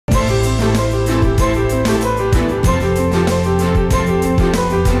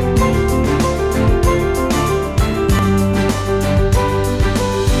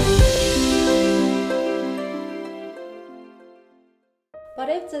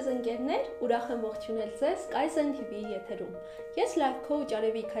ձեզ ընկերներ, ուրախ եմ ողջունել ձեզ Kaizen TV-ի եթերում։ Ես լայֆ քոուչ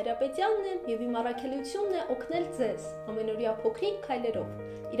Արևիկ Հայրապետյանն եմ եւ իմ առաքելությունն է օգնել ձեզ ամենօրյա փոքրիկ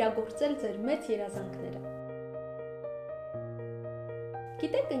քայլերով իրագործել ձեր մեծ երազանքները։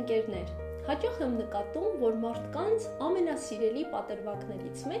 Գիտեք ընկերներ, հաճախ եմ նկատում, որ մարդկանց ամենասիրելի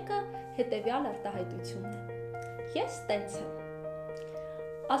պատրվակներից մեկը հետեւյալ արտահայտությունն է. Ես տենց եմ։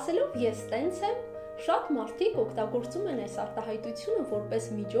 Ասելով ես տենց եմ, շատ մարդիկ օգտագործում են այս արտահայտությունը որպես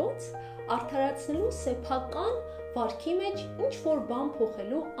միջոց արդարացնելու սեփական վարքի մեջ ինչ-որ բան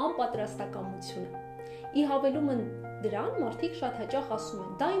փոխելու անպատրաստակամությունը։ Ի հավելումը դրան մարդիկ շատ հաճախ ասում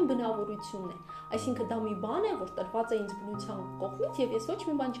են, դա իմ բնավորությունն է, այսինքն դա մի բան է, որ տրված է ինձ բնության կողմից եւ ես ոչ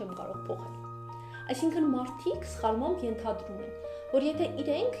մի բան չեմ կարող փոխել։ Այսինքն մարդիկ սխալմամբ ենթադրում են, որ եթե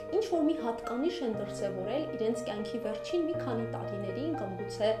իրենք ինչ-որ մի հատկանիշ են դրսևորել իրենց կյանքի վերջին մի քանի տարիներին կամ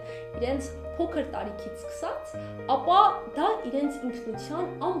գուցե իրենց փոքր տարիքից սկսած, ապա դա իրենց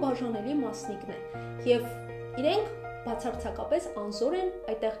ինքնության անբաժանելի մասնիկն է եւ իրենք բացարձակապես անզոր են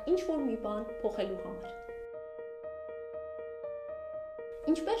այդտեղ ինչ-որ մի բան փոխելու համար։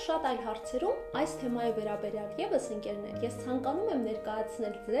 Ինչպես շատ այլ հարցերում այս թեմայի վերաբերյալ եւս ընկերներ, ես ցանկանում եմ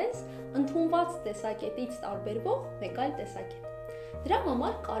ներկայացնել ձեզ ընդունված տեսակետից տարբերվող մեկ այլ տեսակետ։ Դրա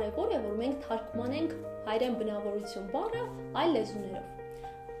համար կարևոր է, որ մենք թարգմանենք հայերեն բնավորություն բառը այլ լեզուներով։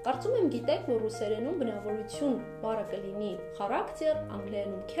 Կարծում եմ գիտեք, որ ռուսերենում բնավորություն բառը կլինի character,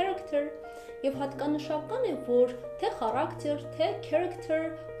 անգլերենում character, եւ հատկանշական է, որ թե character, թե character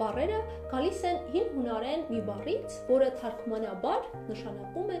բառերը գալիս են հին հունարեն մի բառից, որը թարգմանաբար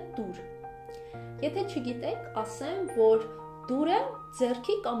նշանակում է դուր։ Եթե չգիտեք, ասեմ, որ դուրը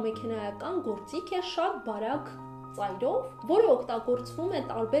ձեռքի կամ մեքենայական գործիք է շատ բարակ ծայրով, որը օգտագործվում է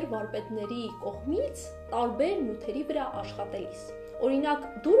տարբեր վարպետների կողմից տարբեր նյութերի վրա աշխատելիս։ Օրինակ,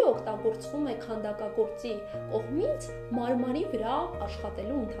 դուրը օգտագործվում է քանդակագործի կողմից մարմարի վրա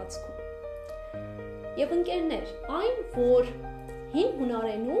աշխատելու ընթացքում։ Եվ ընկերներ, այն, որ հին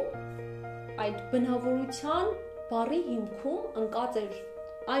հունարենում այդ բնավորության բառի հիմքում ընկած էր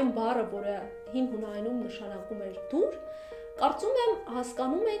այն բառը, որը հին հունարենում նշանակում էր դուր, կարծում եմ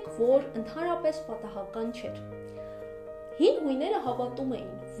հասկանում եք, որ ընդհանրապես պատահական չէր։ Հին հույները հավատում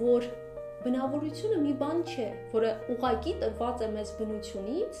էին, որ բնավորությունը մի բան չէ, որը ուղղակի տրված է մեզ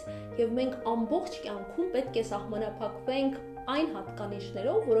բնությունից, եւ մենք ամբողջ կյանքում պետք է սահմանափակվենք այն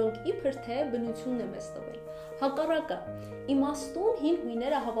հատկանիշներով, որոնք իբր թե բնությունն է մեզ տվել։ Հակառակը, իմաստուն հին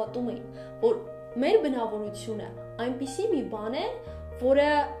հույները հավատում էին, որ մեր բնավորությունը այնպիսի մի բան է, որը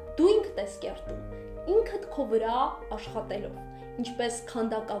դու ինքդ ես կերտում, ինքդ քո վրա աշխատելով, ինչպես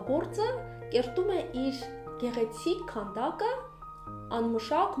քանդակագործը կերտում է իր գեղեցիկ քանդակը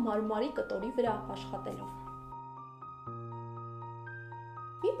անմշակ մարմարի կտորի վրա աշխատելով։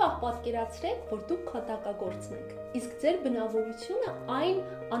 Մի պահ պատկերացրեք, որ դուք քանդակագործն եք, իսկ ձեր բնավորությունը այն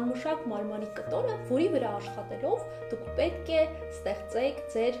անմշակ մարմարի կտորը, որի վրա աշխատելով դուք պետք է ստեղծեք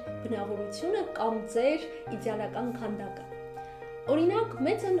ձեր բնավորությունը կամ ձեր իդեալական քանդակը։ Օրինակ,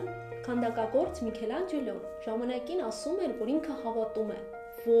 մեծն քանդակագործ Միքելանջելոն ժամանակին ասում էր, որ ինքը հավատում է,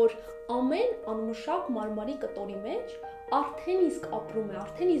 որ ամեն անմշակ մարմարի կտորի մեջ արդեն իսկ ապրում է,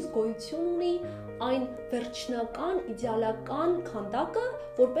 արդեն իսկ գոյություն ունի այն վերջնական, իդեալական քանդակը,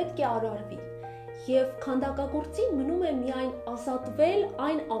 որ պետք է արարվի։ Եվ քանդակագործին մնում է միայն ազատվել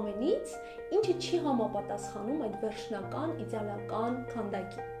այն ամենից, ինչը չի համապատասխանում այդ վերջնական, իդեալական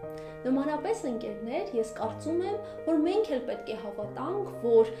քանդակին։ Նմանապես ընկերներ, ես կարծում եմ, որ մենք էլ պետք է հավատանք,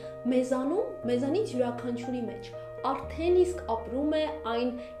 որ մեզանից յուրաքանչյուրի մեջ արդեն իսկ ապրում է այն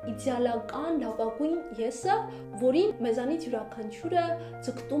իդեալական լավագույն եսը, որին մեզանից յուրաքանչյուրը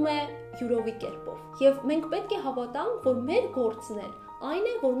ձգտում է յուրովի կերպով։ Եվ մենք պետք է հավատանք, որ մեր գործն էլ այն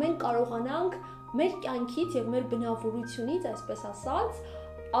է, որ մենք կարողանանք մեր կյանքից եւ մեր բնավորությունից, այսպես ասած,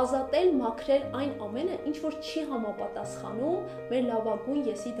 ազատել, մաքրել այն ամենը, ինչ որ չի համապատասխանում մեր լավագույն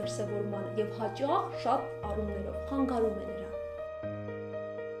եսի դրսևորմանը եւ հաճախ շատ առումներով խանգարում է նրան։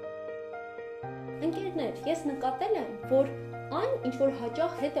 Ընկերներ, ես նկատել եմ, որ այն, ինչ որ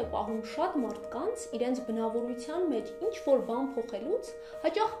հաճախ հետ է պահում շատ մարդկանց իրենց բնավորության մեջ ինչ որ բան փոխելուց,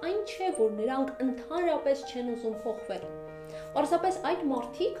 հաճախ այն չէ, որ նրանք ընդհանրապես չեն ուզում փոխվել։ Պարզապես այդ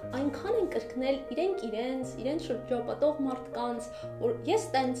մարդիկ այնքան են կրկնել իրենց շրջապատող մարդկանց, որ ես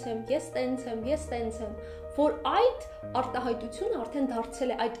տենց եմ, ես տենց եմ, ես տենց եմ, որ այդ արտահայտությունը արդեն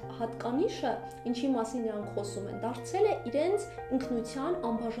դարձել է այդ հատկանիշը, ինչի մասին նրանք խոսում են, դարձել է իրենց ինքնության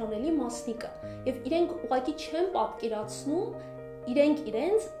անբաժանելի մասնիկը, եւ իրենք ուղղակի չեն պատկերացնում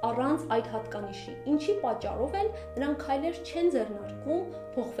իրենց առանց այդ հատկանիշի, ինչի պատճառով էլ նրանք քայլեր չեն ձեռնարկում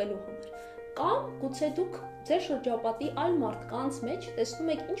փոխվելու համար։ Կամ գուցե դուք ձեր շրջապատի այլ մարդկանց մեջ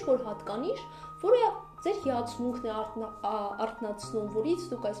տեսնում եք ինչ-որ հատկանիշ, որը ձեր հիացմունքն է արթնացնում, որից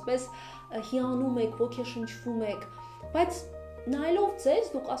դուք այսպես հիանում եք, ոգեշնչվում եք, բայց նայելով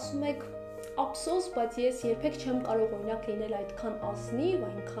ձեզ դուք ասում եք ափսոս, բայց ես երբեք չեմ կարող օրինակ լինել այդքան ազնիվ,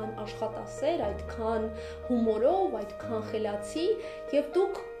 այնքան աշխատասեր, այդքան հումորով, այդքան խելացի, եւ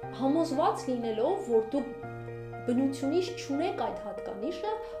դուք համոզված լինելով, որ դուք բնությունից չունեք այդ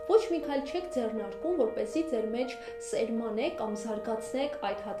հատկանիշը, ոչ մի քայլ չեք ձեռնարկում, որպեսզի ձեր մեջ սերմանեք կամ զարգացնեք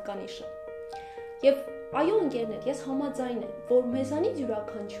այդ հատկանիշը։ Եվ այո, ընկերներ, ես համաձայն եմ, որ մեզանից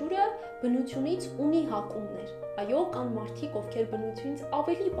յուրաքանչյուրը բնությունից ունի հակումներ։ Այո, կան մարդիկ, ովքեր բնությունից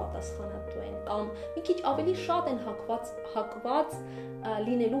ավելի պատասխանատու են կամ մի քիչ ավելի շատ են հակված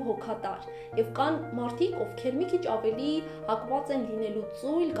լինելու հոգատար, եւ կան մարդիկ, ովքեր մի քիչ ավելի հակված են լինելու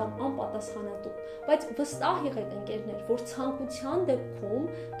ծույլ կամ անպատասխանատու։ Բայց վստահ եղեք, ընկերներ, որ ցանկության դեպքում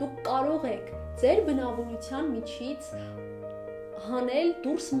դուք կարող եք ձեր բնավորության միջից հանել,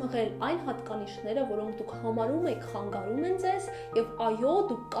 դուրս մղել այն հատկանիշները, որոնք դուք համարում եք խանգարում են ձեզ, եւ այո,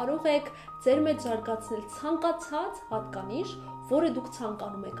 դուք կարող եք ձեր մեջ զարգացնել ցանկացած հատկանիշ, որը դուք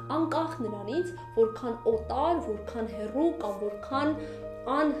ցանկանում եք, անկախ նրանից, որքան օտար, որքան հեռու կամ որքան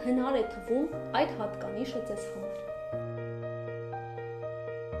անհնար է թվում այդ հատկանիշը ձեզ համար։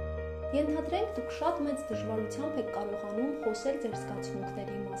 Ենթադրենք դուք շատ մեծ դժվարությամբ եք կարողանում խոսել ձեր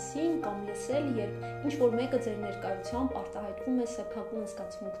զգացմունքների մասին կամ լսել, երբ ինչ-որ մեկը ձեր ներկայությամբ արտահայտվում է սեփական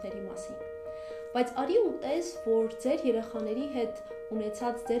զգացմունքների մասին։ Բայց արի ու տես, որ ձեր երեխաների հետ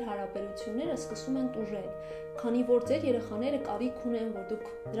ունեցած ձեր հարաբերությունները սկսում են տուժել, քանի որ ձեր երեխաները կարիք ունեն, որ դուք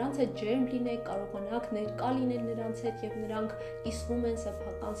նրանց հետ ջերմ լինեք, կարողանաք ներկա լինել նրանց հետ եւ նրանք կիսվում են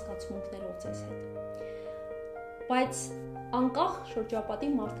սեփական զգացմունքներով ձեզ հետ։ Բայց անկախ շրջապատի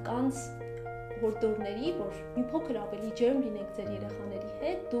մարդկանց հորդորների, որ մի փոքր ավելի ջերմ լինեք ձեր երեխաների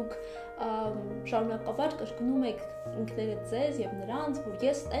հետ, դուք շարունակաբար կրկնում եք ինքներդ ձեզ եւ նրանց, որ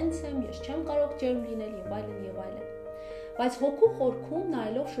ես տենց եմ, ես չեմ կարող ջերմ լինել եւ այլն եւ այլն։ Բայց հոգու խորքում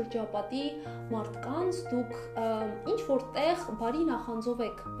նայելով շրջապատի մարդկանց, դուք ինչ որտեղ բարի նախանձով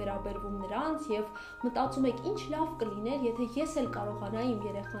եք վերաբերվում նրանց եւ մտածում եք ինչ լավ կլիներ, եթե ես էլ կարողանայի իմ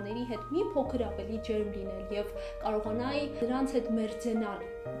երեխաների հետ մի փոքր ավելի ջերմ լինել եւ կարողանայի նրանց հետ մերձենալ,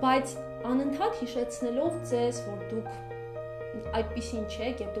 բայց անընդհատ հիշեցնելով ձեզ, որ դուք այդպիսին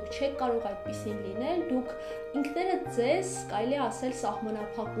չեք եւ դուք չեք կարող այդպիսին լինել, դուք ինքներդ ձեզ կարելի է ասել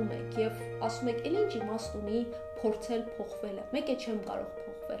սահմանափակում եք եւ ասում եք, «Էլ ինչ իմաստ ունի փորձել փոխվելը, մեկ է չեմ կարող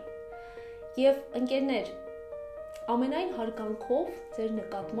փոխվել»։ Եվ ընկերներ, ամենայն հարգանքով ձեր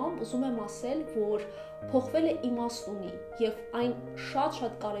նկատմամբ ուզում եմ ասել, որ փոխվելը իմաստ ունի եւ այն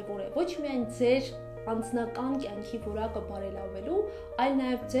շատ կարեւոր է, ոչ միայն ձեր անձնական կյանքի որակը բարելավելու, այլ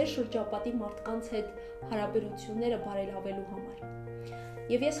նաև ձեր շրջապատի մարդկանց հետ հարաբերությունները բարելավելու համար։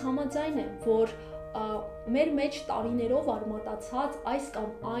 Եվ ես համաձայն եմ, որ մեր մեջ տարիներով արմատացած այս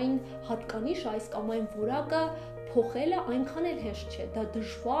կամ այն հատկանիշը, այս կամ այն որակը փոխելը այնքան էլ հեշտ չէ, դա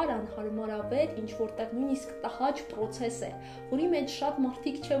դժվար, անհարմարավետ, ինչ որտեղ նույնիսկ տհաճ process է, որի մեջ շատ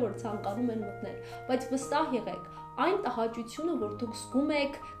մարդիկ չէ, որ ցանկանում են մտնել, բայց վստահ եղեք, այն տհաճությունը, որ դուք զգում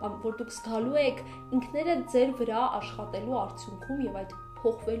եք կամ որ դուք զգալու եք ինքներդ ձեր վրա աշխատելու արդյունքում եւ այդ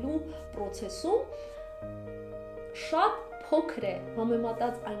փոխվելու process-ում շատ փոքր է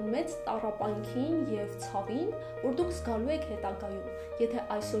համեմատած այն մեծ տառապանքին եւ ցավին, որ դուք զգալու եք հետագայում, եթե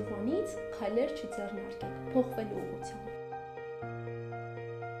այսօրվանից քայլեր չձեռնարկեք փոխվելու ուղղությամբ։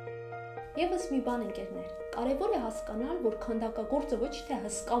 Եվս մի բան, ընկերներ, կարևոր է հասկանալ, որ քանդակագործը ոչ թե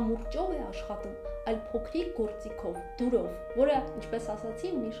հսկա մուրճով է աշխատում, այլ փոքրիկ գործիքով, դուրով, որը, ինչպես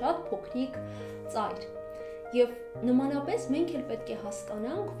ասացի, ունի շատ փոքրիկ ծայր։ Եվ նմանապես մենք էլ պետք է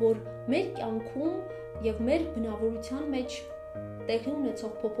հասկանանք, որ մեր կյանքում եւ մեր բնավորության մեջ տեղի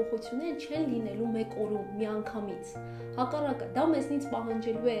ունեցող փոփոխությունները չեն լինելու մեկ օրում, միանգամից։ Հակառակը, դա մեզնից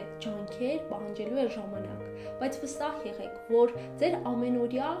պահանջելու է ջանքեր, պահանջելու է ժամանակ, բայց վստահ եղեք, որ ձեր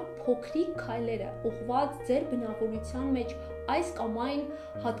ամենօրյա փոքրիկ քայլերը ուղղված ձեր բնավորության մեջ այս կամ այն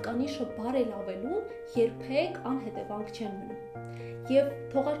հատկանիշը բարելավելուն երբեք անհետևանք չեն մնում։ Եվ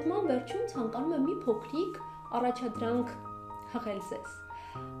թողարկման վերջում ցանկանում եմ մի փոքրիկ առաջադրանք հղել ձեզ։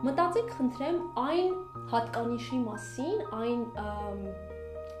 Մտածեք, խնդրեմ, այն հատկանիշի մասին, այն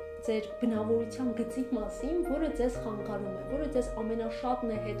ձեր բնավորության գծի մասին, որը ձեզ խանգարում է, որը ձեզ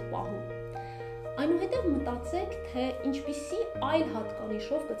ամենաշատն է հետ պահում։ Այնուհետև մտածեք, թե ինչպիսի այլ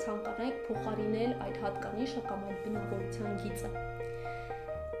հատկանիշով կցանկանայիք փոխարինել այդ հատկանիշը կամ այդ բնավորության գիծը։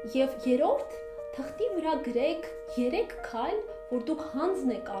 Եվ երրորդ, թղթի վրա գրեք 3 քայլ, որ դուք հանձն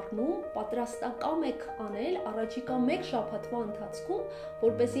եք առնում, պատրաստակամ եք անել առաջիկա 1 շաբաթվա ընթացքում,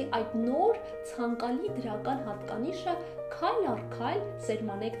 որպեսզի այդ նոր ցանկալի դրական հատկանիշը քայլ առ քայլ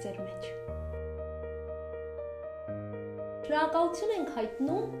սերմանեք ձեր մեջ։ Շնորհակալություն ենք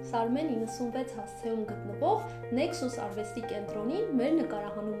հայտնում Սարմեն 96 հասցեում գտնվող Nexus արվեստի կենտրոնին մեր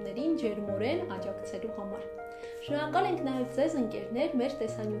նկարահանումներին ջերմորեն աջակցելու համար։ Շնորհակալ ենք նաև ձեզ ընկերներ մեր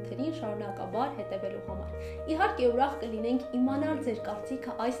տեսանյութերին շարունակաբար հետևելու համար։ Իհարկե ուրախ կլինենք իմանալ ձեր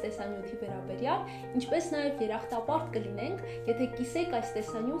կարծիքը այս տեսանյութի վերաբերյալ, ինչպես նաև երախտապարտ կլինենք, եթե կիսեք այս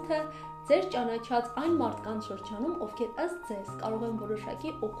տեսանյութը ձեր ճանաչած այն մարդկանց շրջանում, ովքեր ըստ ձեզ կարող են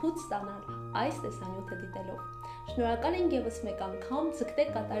որոշակի օգուտ ստանալ այս տեսանյութը դիտելով։ Շնորհակալ ենք ևս մեկ անգամ,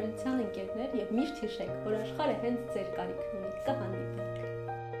 ձգտեք կատարելության ընկերներ եւ միշտ հիշեք, որ աշխարհը հենց ձեր կարիքն ունի։ Կհանդիպենք։